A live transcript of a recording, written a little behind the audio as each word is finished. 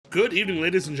Good evening,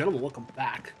 ladies and gentlemen. Welcome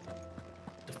back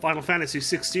to Final Fantasy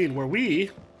XVI, where we,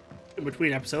 in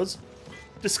between episodes,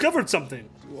 discovered something.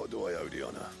 What do I owe the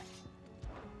honor?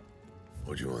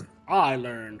 What do you want? I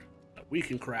learned that we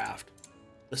can craft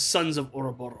the Sons of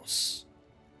Ouroboros.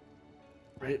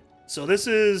 Right? So this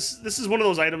is one of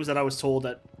those items that I was told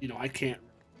that, you know, I can't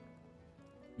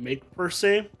make per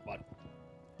se, but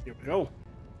here we go.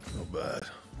 Not bad,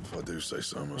 if I do say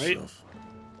so myself. Right?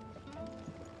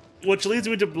 Which leads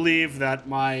me to believe that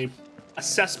my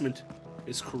assessment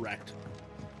is correct.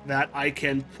 That I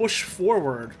can push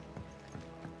forward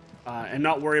and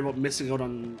not worry about missing out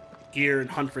on gear and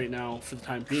hunt right now for the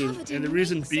time being. And the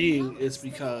reason being is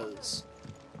because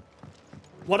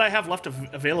what I have left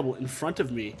available in front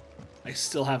of me, I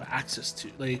still have access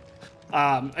to. Like,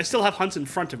 I still have hunts in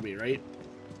front of me, right?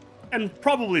 And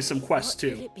probably some quests too.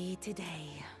 What will it be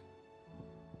today?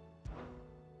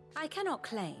 I cannot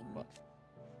claim. What?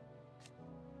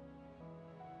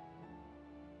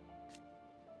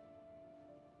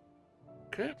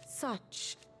 Okay.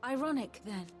 Such ironic,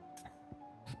 then.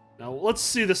 Now let's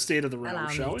see the state of the realm, Allow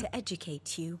shall me we? to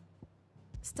educate you.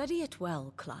 Study it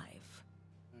well, Clive.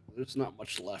 There's not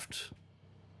much left.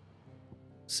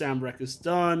 Sambrek is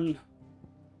done.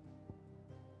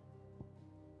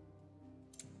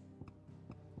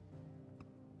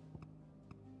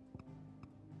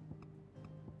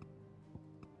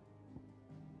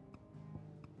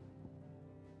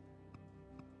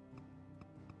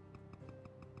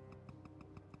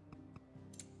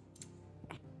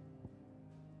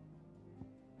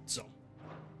 So,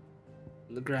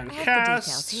 the Grand I have the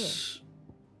Cast, details here.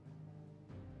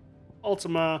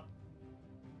 Ultima,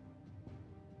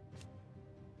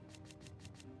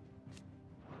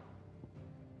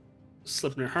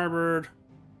 Slipnir Harbored,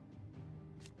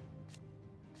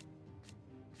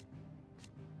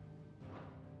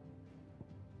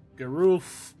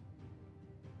 Garoof,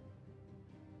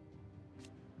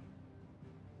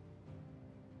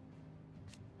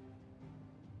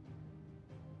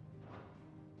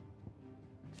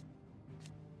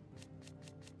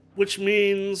 which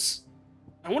means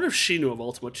I wonder if she knew of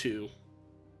Ultima too.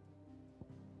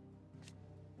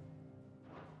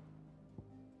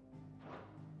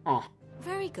 Huh.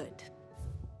 Very good.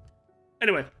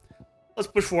 Anyway, let's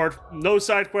push forward. No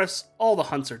side quests. All the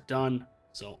hunts are done.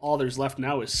 So all there's left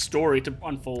now is story to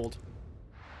unfold.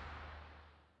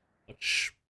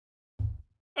 Which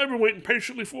I've been waiting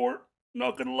patiently for.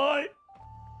 Not gonna lie.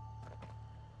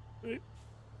 Right.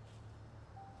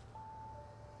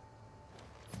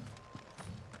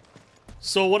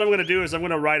 So what I'm going to do is I'm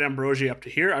going to ride Ambrosia up to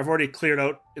here. I've already cleared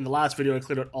out, in the last video, I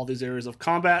cleared out all these areas of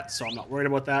combat, so I'm not worried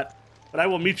about that. But I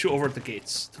will meet you over at the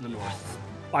gates to the north,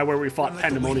 by where we fought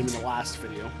Pandemonium in the last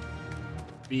video.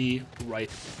 Be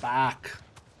right back.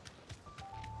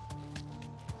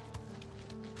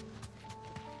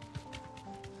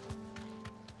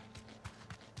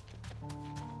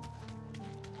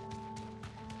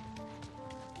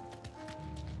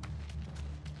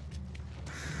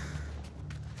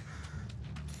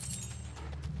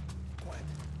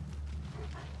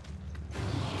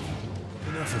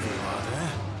 Enough of you are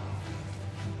there.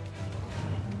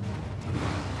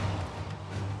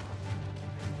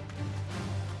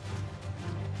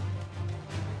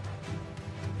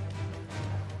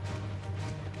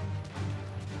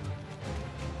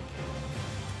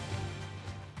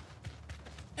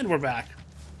 And we're back.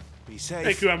 Be safe.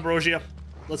 Thank you, Ambrosia.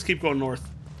 Let's keep going north.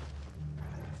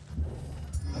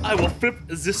 I will flip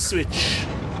this switch.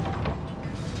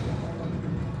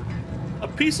 A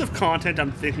piece of content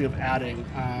I'm thinking of adding.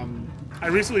 I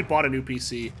recently bought a new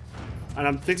PC, and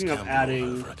I'm thinking of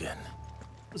adding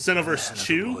Xenoverse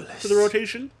 2 to the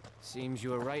rotation. Seems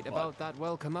you were right about that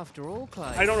welcome after all,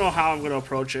 Clive. I don't know how I'm going to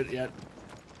approach it yet.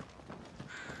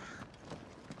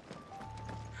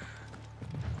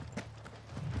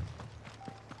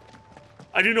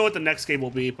 I do know what the next game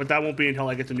will be, but that won't be until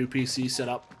I get the new PC set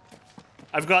up.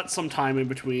 I've got some time in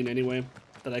between anyway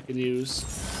that I can use.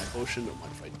 Ocean, don't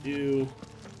mind if I do.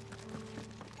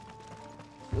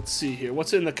 Let's see here.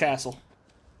 What's in the castle?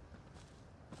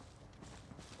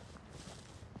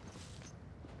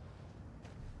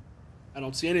 I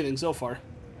don't see anything so far.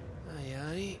 Aye,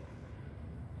 aye.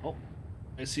 Oh,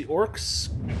 I see orcs.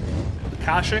 The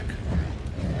Kashik.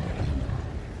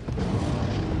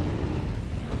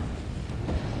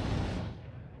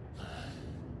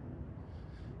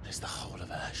 Is the whole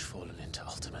of Ash fallen into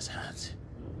Ultima's hands?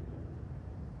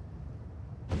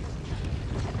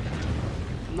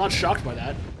 I'm not shocked by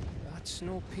that. That's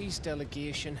no peace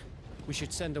delegation. We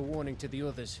should send a warning to the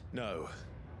others. No.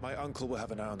 My uncle will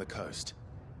have an eye on the coast.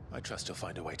 I trust he'll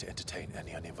find a way to entertain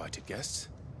any uninvited guests.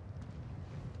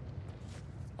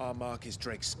 Our mark is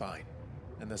Drake's spine,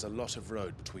 and there's a lot of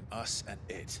road between us and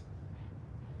it.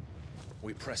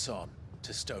 We press on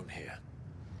to stone here.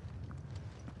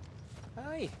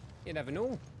 Aye, you never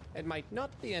know. It might not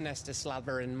be a nest of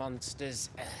slathering monsters.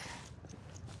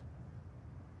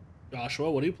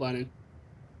 Joshua, what are you planning?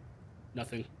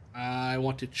 Nothing. I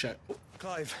want to check. Oh,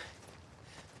 Clive,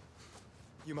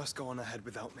 you must go on ahead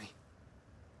without me.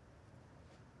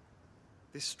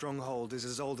 This stronghold is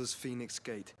as old as Phoenix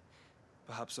Gate,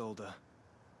 perhaps older.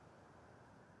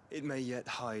 It may yet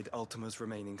hide Ultima's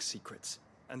remaining secrets,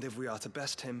 and if we are to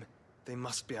best him, they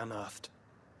must be unearthed.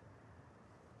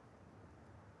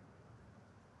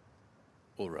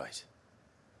 All right.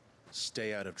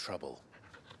 Stay out of trouble.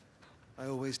 I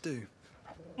always do,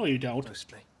 no, you don't.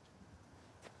 mostly.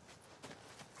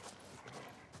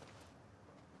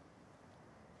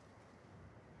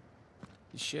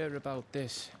 You sure about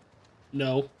this?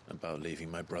 No. About leaving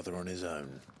my brother on his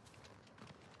own.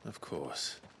 Of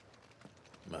course.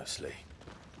 Mostly.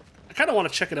 I kind of want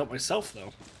to check it out myself,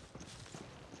 though.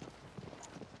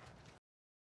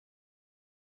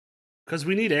 Because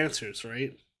we need answers,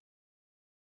 right?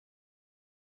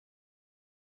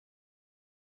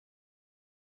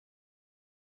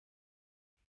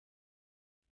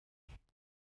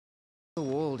 So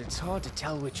old, it's hard to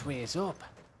tell which way is up.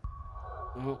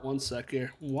 Oh, one sec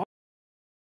here. What?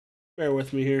 Bear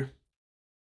with me here.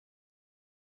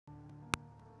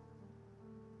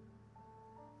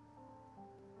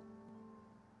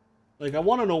 Like, I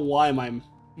want to know why my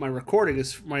recording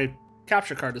is, my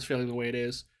capture card is failing the way it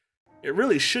is. It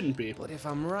really shouldn't be. But if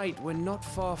I'm right, we're not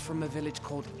far from a village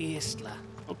called Aistla.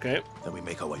 Okay. Then we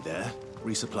make our way there,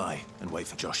 resupply, and wait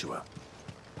for Joshua.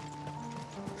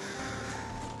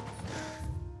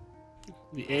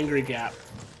 The angry gap.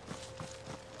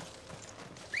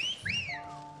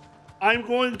 I'm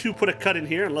going to put a cut in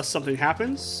here unless something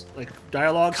happens, like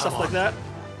dialogue, stuff like that.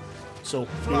 So,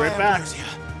 be right back.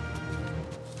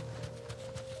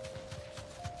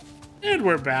 And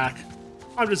we're back.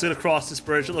 I'm just gonna cross this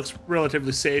bridge. It looks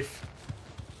relatively safe.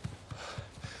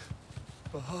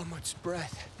 Bahamut's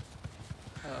breath.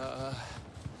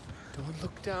 Don't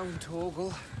look down,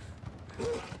 Torgal.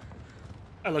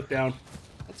 I look down.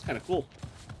 That's kind of cool.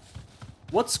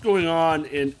 What's going on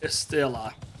in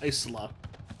Isla?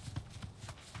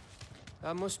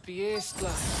 That must be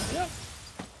Aistla. Yep.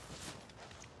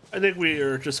 I think we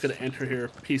are just gonna enter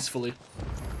here peacefully.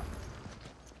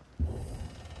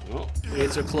 Well,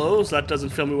 gates are closed. That doesn't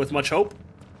fill me with much hope.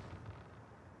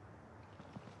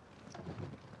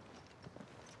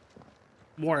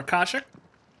 More Akashic.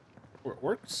 Or it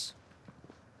works.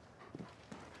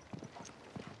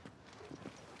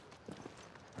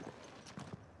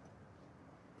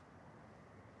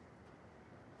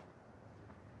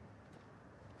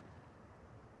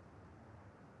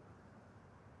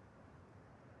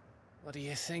 What do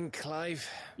you think, Clive?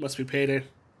 Must be payday.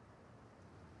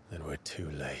 Then we're too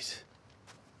late.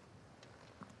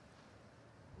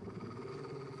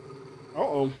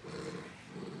 Uh-oh.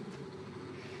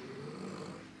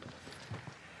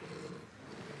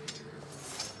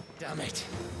 Damn it.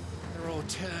 They're all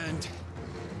turned.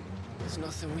 There's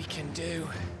nothing we can do.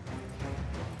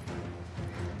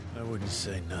 I wouldn't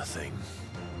say nothing.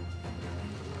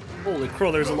 Holy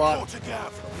crow, there's a lot.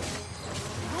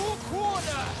 No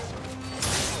quarter!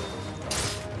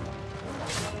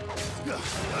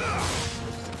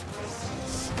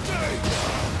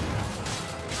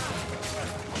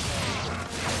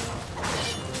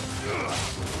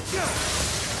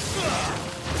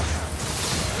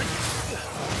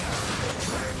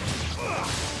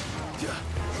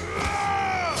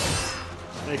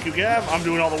 Thank you, Gav. I'm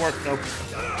doing all the work, though.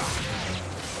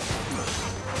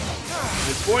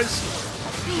 Nice, boys.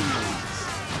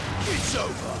 It's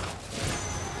over.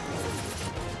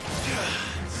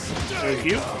 Thank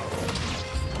you.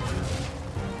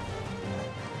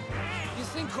 You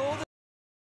think all the...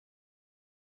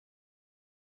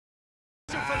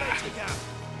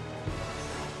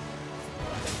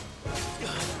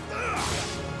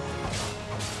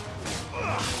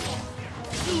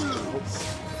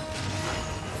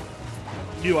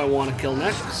 You I want to kill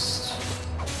next.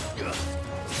 You're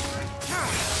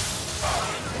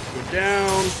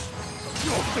down.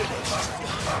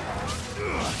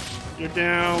 You're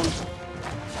down.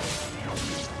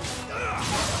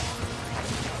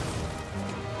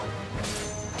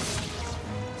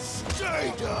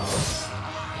 Stay down.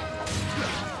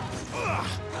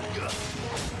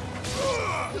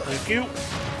 Thank you.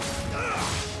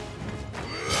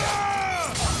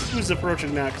 Who's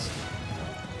approaching next?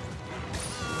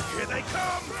 Here they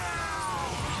come.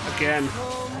 Again.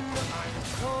 Come and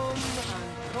come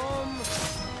and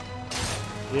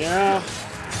come. Yeah.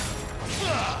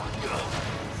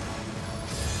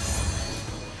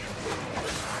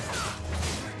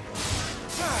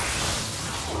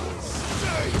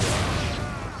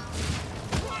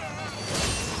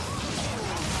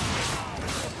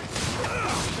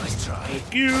 Nice try.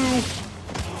 Thank you.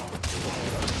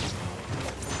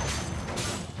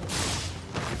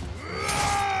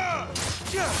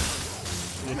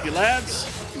 Thank you, lads.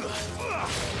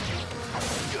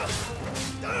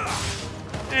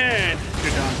 And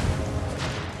you're done.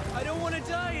 I don't want to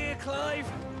die here, Clive.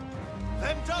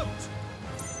 Them don't.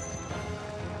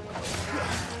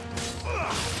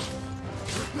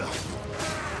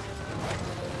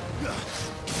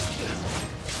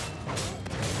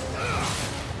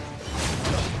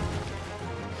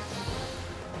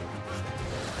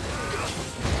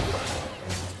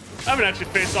 I haven't actually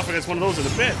faced off against one of those in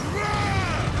a bit.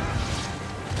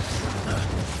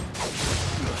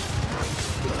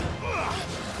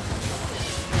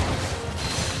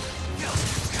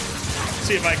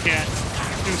 See if I can't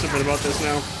do something about this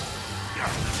now.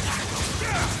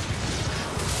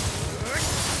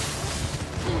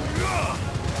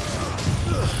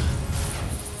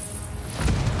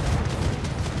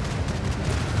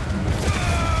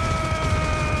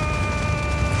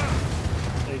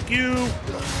 Thank you.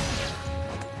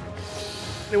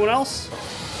 Anyone else?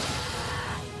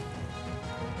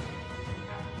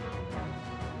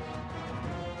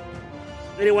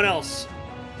 Anyone else?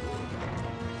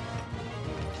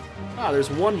 Ah,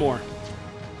 there's one more.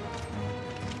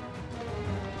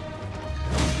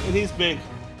 And he's big.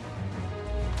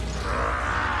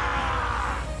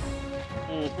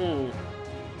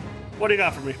 What do you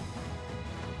got for me? It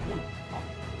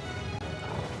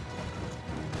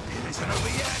isn't over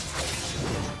yet.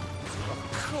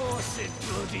 Of course it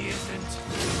bloody isn't.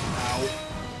 Ow.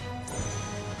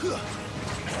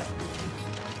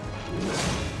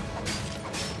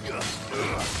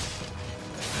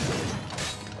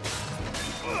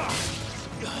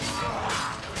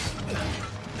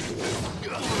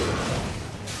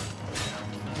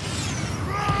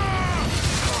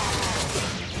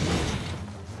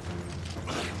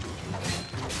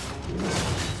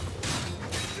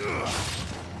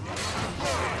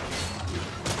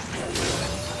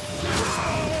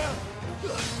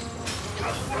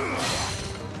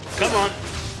 Come on.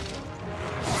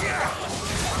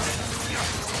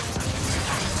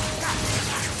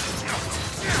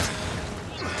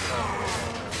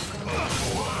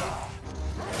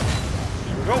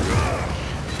 Here we go.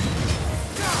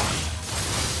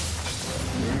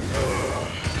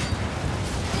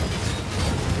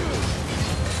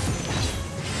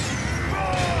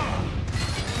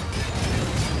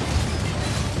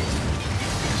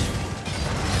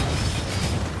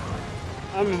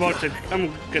 I'm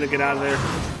gonna get out of there.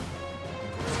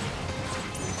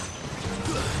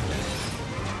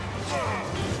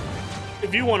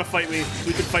 If you want to fight me,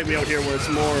 we can fight me out here where it's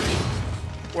more,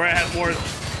 where I have more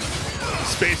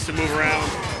space to move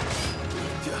around.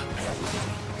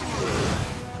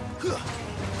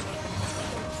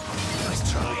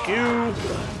 Nice try. Thank you.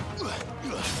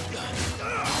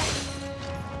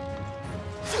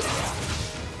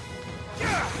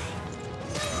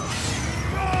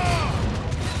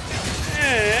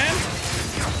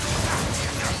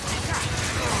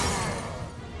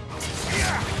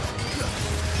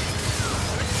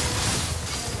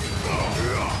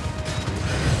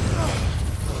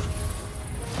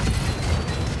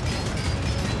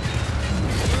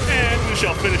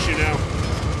 Shall finish you now.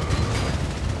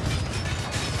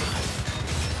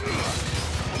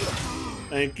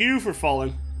 Thank you for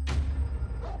falling.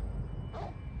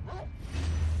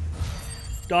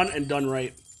 Done and done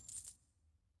right.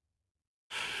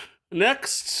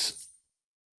 Next.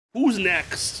 Who's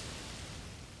next?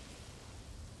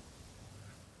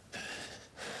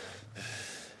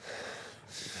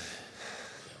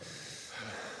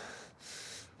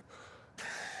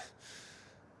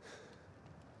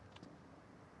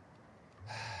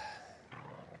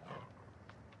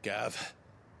 Gav.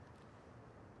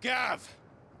 Gav!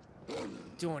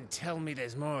 Don't tell me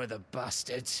there's more of the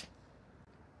bastards.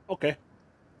 Okay.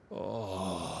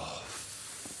 Oh,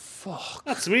 fuck.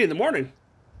 That's me in the morning.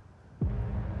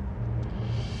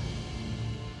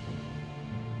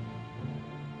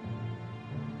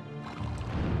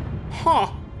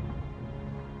 Huh.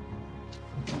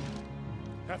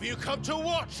 Have you come to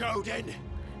watch, Odin?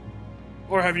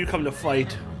 Or have you come to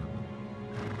fight?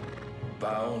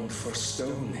 Bound for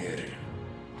Stonehill.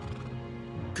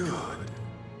 Good.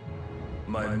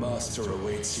 My master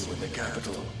awaits you in the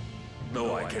capital,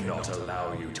 though I cannot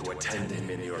allow you to attend him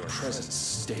in your present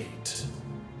state.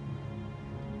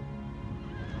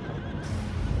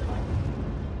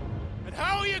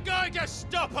 trying to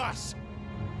stop us?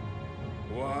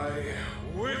 Why,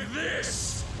 with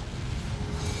this!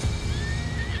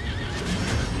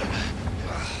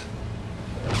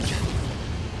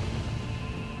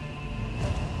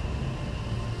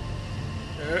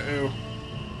 Uh-oh.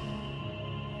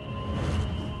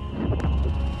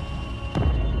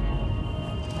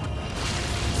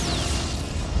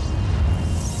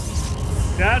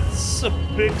 That's a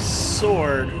big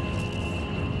sword.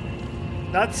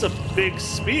 That's a big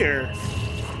spear.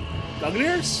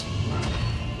 Gungnir's?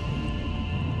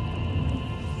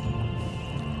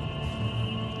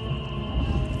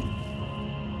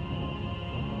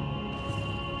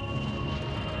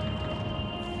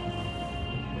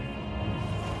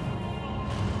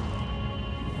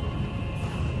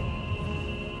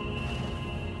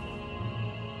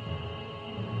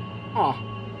 Huh.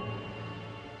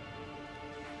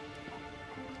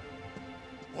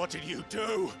 What did you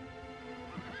do?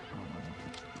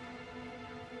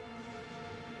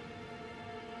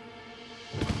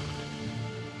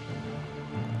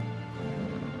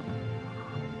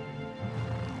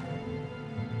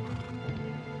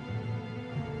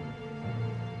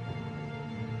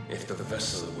 If the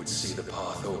vessel would see the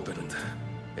path opened,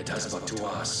 it has but to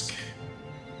ask.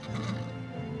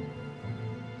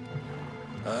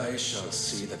 I shall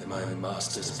see that my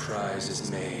master's prize is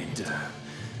made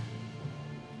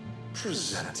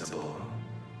presentable.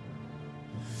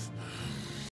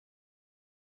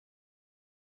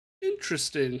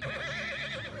 Interesting.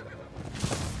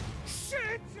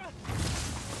 Shit!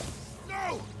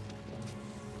 No!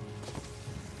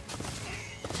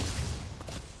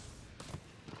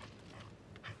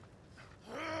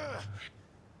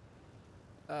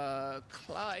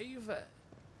 Clive,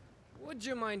 would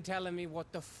you mind telling me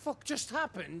what the fuck just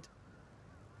happened?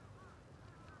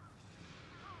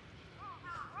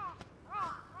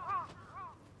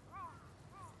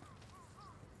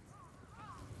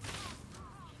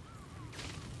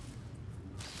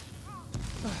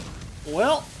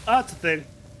 Well, that's a thing.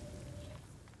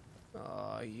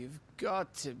 Oh, you've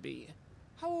got to be.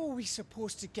 How are we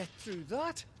supposed to get through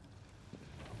that?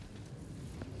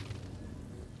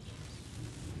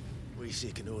 We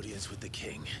seek an audience with the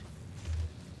king.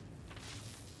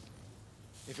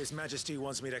 If His Majesty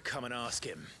wants me to come and ask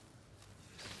him,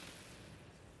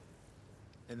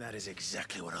 then that is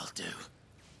exactly what I'll do.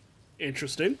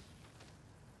 Interesting.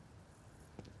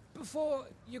 Before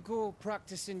you go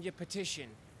practicing your petition,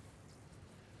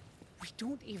 we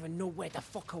don't even know where the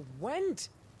fucker went.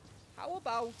 How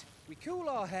about we cool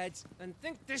our heads and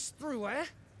think this through, eh?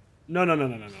 No.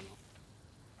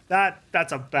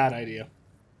 That's a bad idea.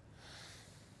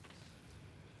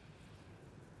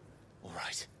 All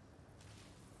right.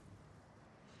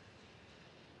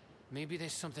 Maybe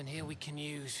there's something here we can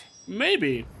use.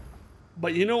 Maybe.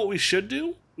 But you know what we should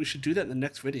do? We should do that in the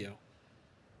next video.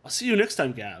 I'll see you next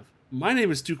time, Gav. My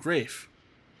name is Duke Rafe.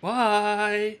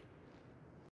 Bye!